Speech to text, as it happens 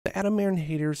Adam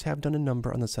haters have done a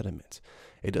number on the Sediment.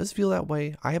 It does feel that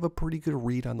way. I have a pretty good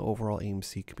read on the overall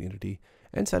AMC community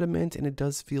and Sediment, and it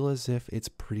does feel as if it's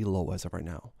pretty low as of right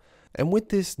now. And with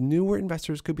this, newer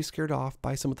investors could be scared off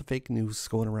by some of the fake news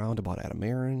going around about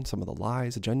Adam, some of the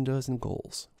lies, agendas, and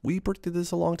goals. We predicted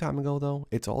this a long time ago though.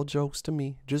 It's all jokes to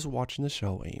me, just watching the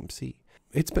show AMC.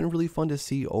 It's been really fun to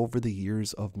see over the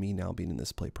years of me now being in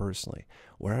this play personally,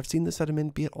 where I've seen the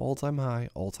Sediment be at all-time high,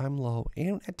 all-time low,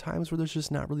 and at times where there's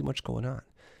just not really much going on.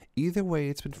 Either way,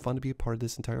 it's been fun to be a part of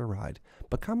this entire ride,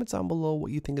 but comment down below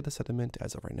what you think of the Sediment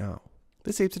as of right now.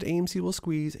 This apes that AMC will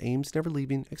squeeze, AMC never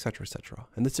leaving, etc, etc.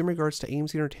 And this in regards to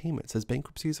AMC Entertainment says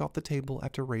bankruptcy is off the table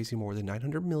after raising more than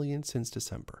 $900 million since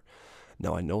December.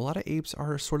 Now I know a lot of apes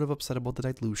are sort of upset about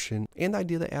the dilution and the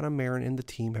idea that Adam and the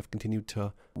team have continued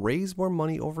to raise more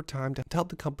money over time to help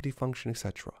the company function,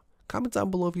 etc. Comment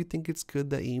down below if you think it's good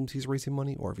that AMC is raising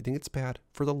money or if you think it's bad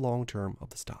for the long term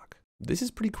of the stock. This is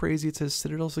pretty crazy. It says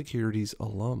Citadel Securities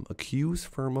alum accused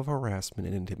firm of harassment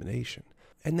and intimidation.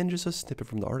 And then just a snippet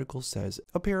from the article says,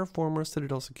 a pair of former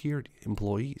Citadel Security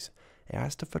employees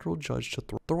asked a federal judge to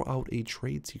throw out a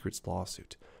trade secrets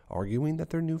lawsuit, arguing that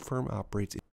their new firm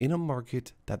operates in a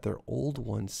market that their old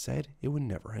one said it would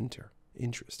never enter.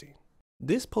 Interesting.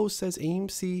 This post says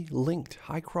AMC linked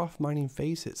Hycroft mining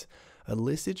faces.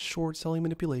 Illicit short selling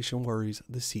manipulation worries,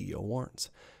 the CEO warns.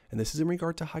 And this is in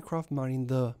regard to Hycroft Mining,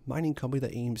 the mining company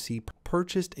that AMC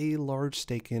purchased a large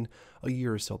stake in a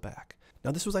year or so back.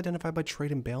 Now this was identified by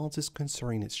trade imbalances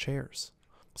concerning its shares.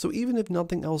 So even if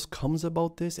nothing else comes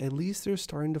about this, at least there's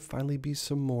starting to finally be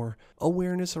some more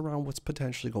awareness around what's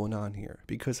potentially going on here,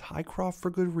 because Hycroft, for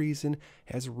good reason,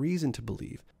 has reason to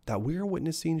believe that we are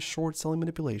witnessing short selling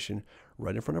manipulation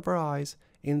right in front of our eyes,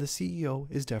 and the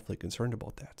CEO is definitely concerned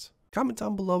about that. Comment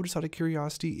down below just out of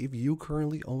curiosity if you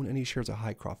currently own any shares of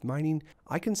Hycroft Mining.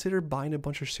 I considered buying a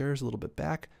bunch of shares a little bit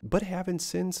back, but haven't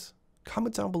since.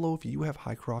 Comment down below if you have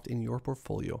Hycroft in your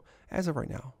portfolio as of right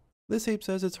now. This ape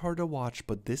says it's hard to watch,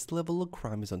 but this level of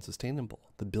crime is unsustainable.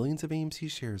 The billions of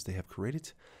AMC shares they have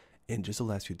created in just the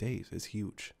last few days is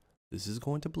huge. This is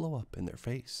going to blow up in their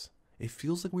face. It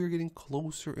feels like we are getting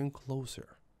closer and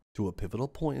closer to a pivotal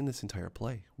point in this entire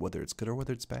play, whether it's good or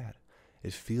whether it's bad.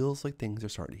 It feels like things are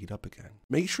starting to heat up again.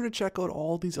 Make sure to check out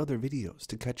all these other videos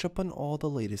to catch up on all the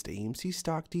latest AMC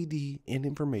stock DD and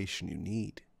information you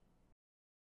need.